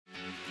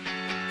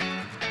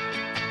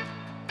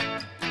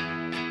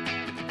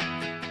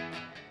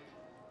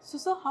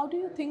sir, how do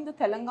you think the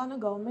Telangana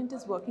government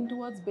is working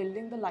towards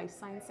building the life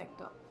science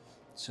sector?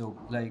 So,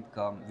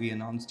 we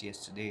announced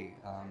yesterday,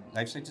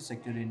 life sciences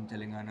sector in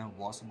Telangana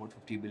was about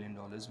 $50 billion.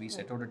 We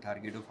set out a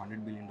target of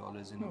 $100 billion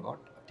in about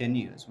 10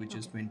 years, which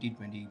is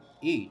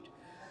 2028.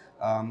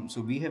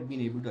 So we have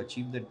been able to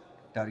achieve that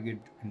target,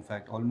 in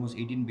fact, almost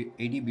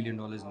 $80 billion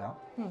now.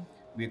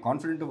 We are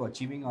confident of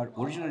achieving our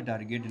original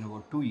target in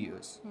about 2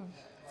 years,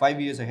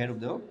 5 years ahead of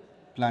the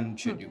planned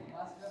schedule.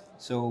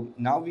 So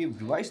now we've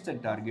revised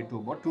that target to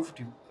about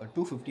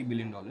 $250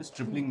 billion,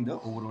 tripling the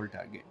overall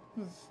target.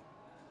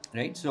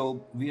 Right,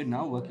 so we are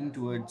now working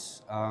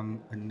towards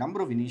a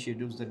number of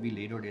initiatives that we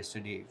laid out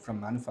yesterday,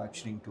 from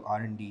manufacturing to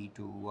R&D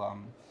to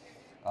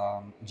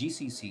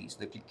GCCs,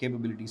 the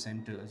capability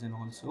centers, and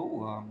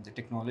also the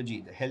technology,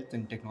 the health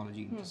and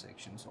technology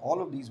intersections. So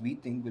all of these we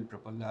think will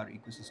propel our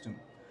ecosystem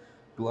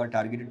to our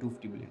targeted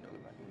 $250 billion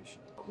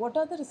valuation. What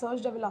are the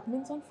research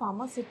developments on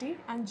Pharma City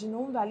and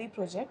Genome Valley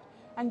project?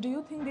 And do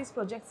you think these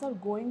projects are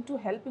going to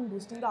help in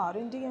boosting the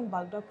R&D and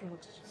bulk drug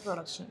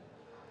production?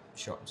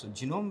 Sure. So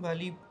Genome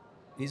Valley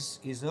is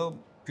a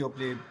pure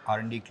play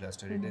R&D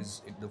cluster.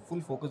 The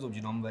full focus of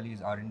Genome Valley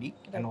is R&D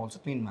and also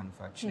clean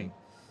manufacturing.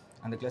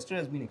 And the cluster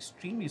has been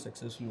extremely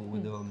successful over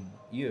the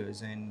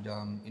years, and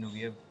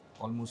we have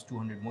almost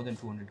more than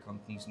 200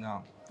 companies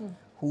now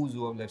who's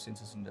of life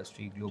sciences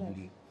industry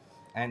globally.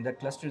 And that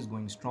cluster is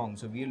going strong.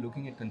 So we are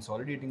looking at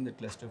consolidating the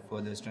cluster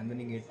further,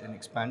 strengthening it and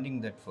expanding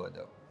that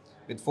further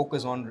with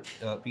focus on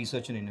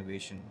research and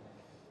innovation.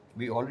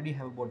 We already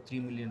have about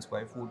 3 million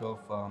square feet of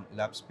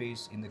lab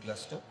space in the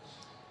cluster,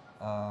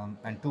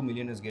 and 2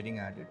 million is getting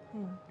added.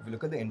 If you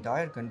look at the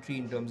entire country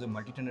in terms of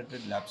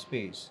multi-tenanted lab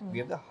space, we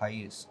have the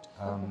highest.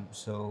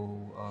 So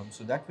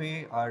that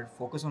way our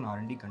focus on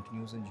R&D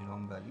continues in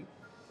Genome Valley.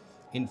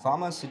 In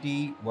Pharma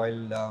City,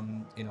 while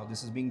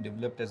this is being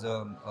developed as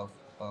a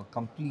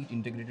complete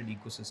integrated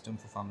ecosystem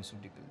for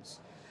pharmaceuticals,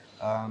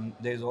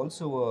 there's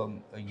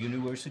also a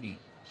university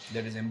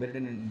that is embedded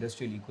in an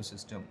industrial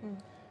ecosystem,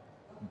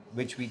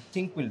 which we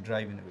think will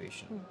drive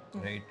innovation,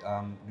 right?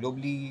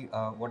 Globally,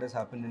 what has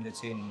happened in,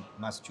 let's say, in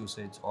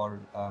Massachusetts or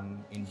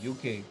in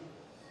UK,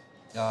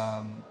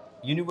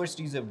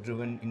 universities have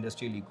driven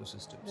industrial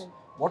ecosystems. Right.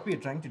 What we are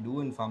trying to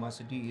do in Pharma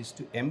City is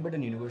to embed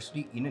an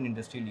university in an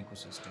industrial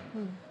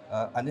ecosystem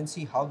and then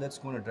see how that's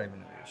going to drive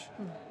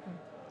innovation.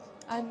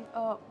 And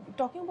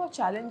talking about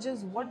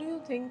challenges, what do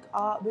you think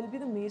will be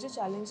the major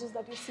challenges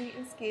that you see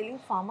in scaling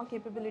pharma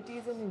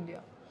capabilities in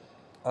India?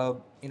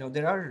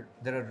 There are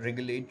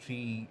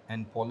regulatory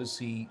and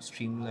policy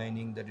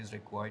streamlining that is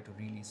required to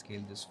really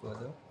scale this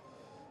further.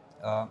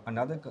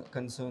 Another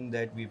concern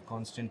that we've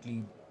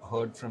constantly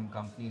heard from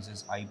companies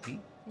is IP.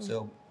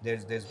 So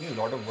there's been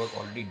a lot of work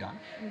already done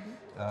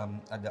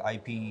at the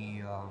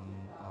IP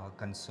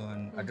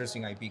concern,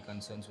 addressing IP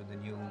concerns with the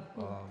new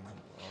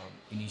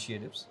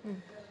initiatives,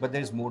 but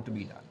there's more to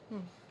be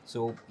done.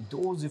 So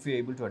those, if you're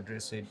able to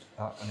address it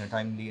in a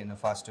timely and a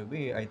faster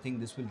way, I think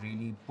this will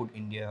really put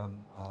India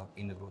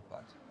in the growth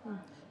path.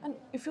 And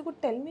if you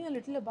could tell me a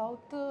little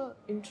about the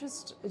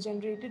interest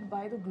generated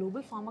by the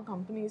global pharma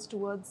companies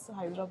towards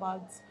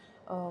Hyderabad's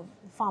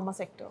pharma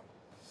sector.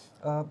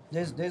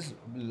 There's a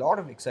lot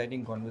of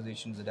exciting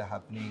conversations that are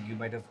happening. You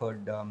might have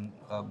heard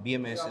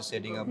BMS is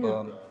setting up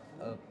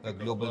a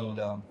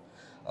global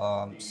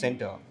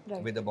center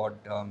with about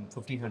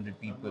 1,500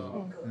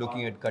 people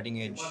looking at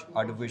cutting edge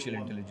artificial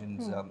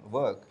intelligence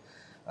work.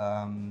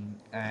 And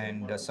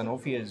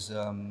Sanofi has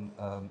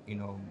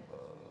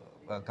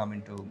come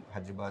into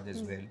Hyderabad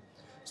as well.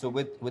 So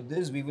with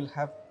this, we will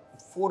have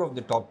 4 of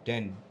the top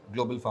 10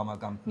 global pharma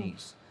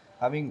companies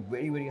having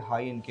very, very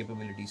high-end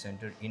capability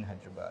center in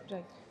Hyderabad.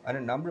 Right. And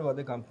a number of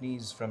other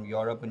companies from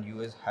Europe and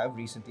US have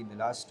recently, the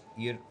last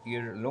year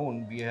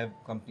alone, we have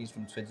companies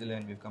from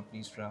Switzerland, we have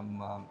companies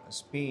from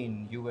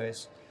Spain,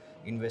 US,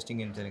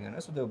 investing in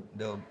Telangana. So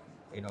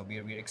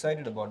we're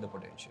excited about the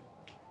potential.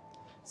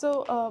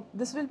 So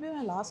this will be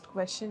my last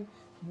question.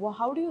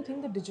 How do you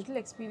think the digital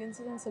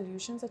experiences and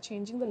solutions are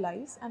changing the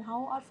lives, and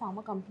how are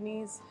pharma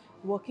companies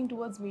working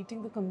towards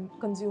meeting the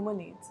consumer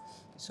needs?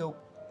 So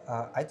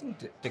I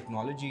think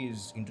technology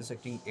is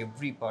intersecting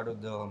every part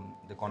of the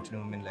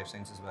continuum in life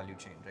sciences value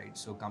chain, right?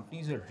 So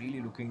companies are really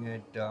looking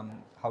at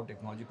how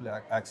technology will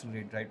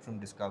accelerate right from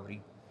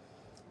discovery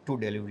to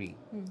delivery.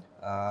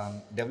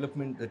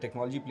 Development, the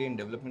technology play in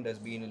development has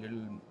been a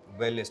little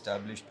well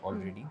established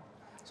already.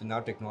 So now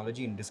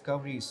technology in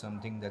discovery is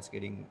something that's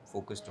getting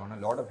focused on. A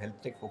lot of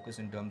health tech focus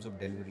in terms of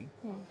delivery.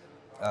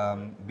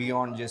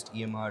 Beyond just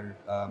EMR,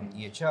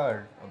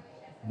 EHR,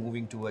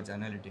 moving towards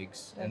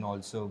analytics and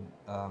also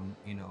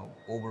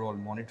overall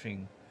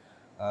monitoring.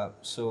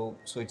 So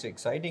it's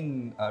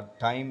exciting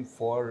time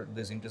for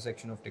this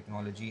intersection of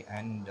technology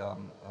and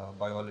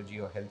biology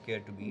or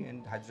healthcare to be.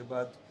 And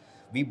Hyderabad,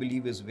 we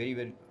believe, is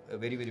very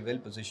well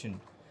positioned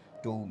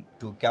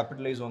to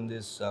capitalize on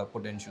this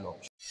potential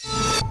option.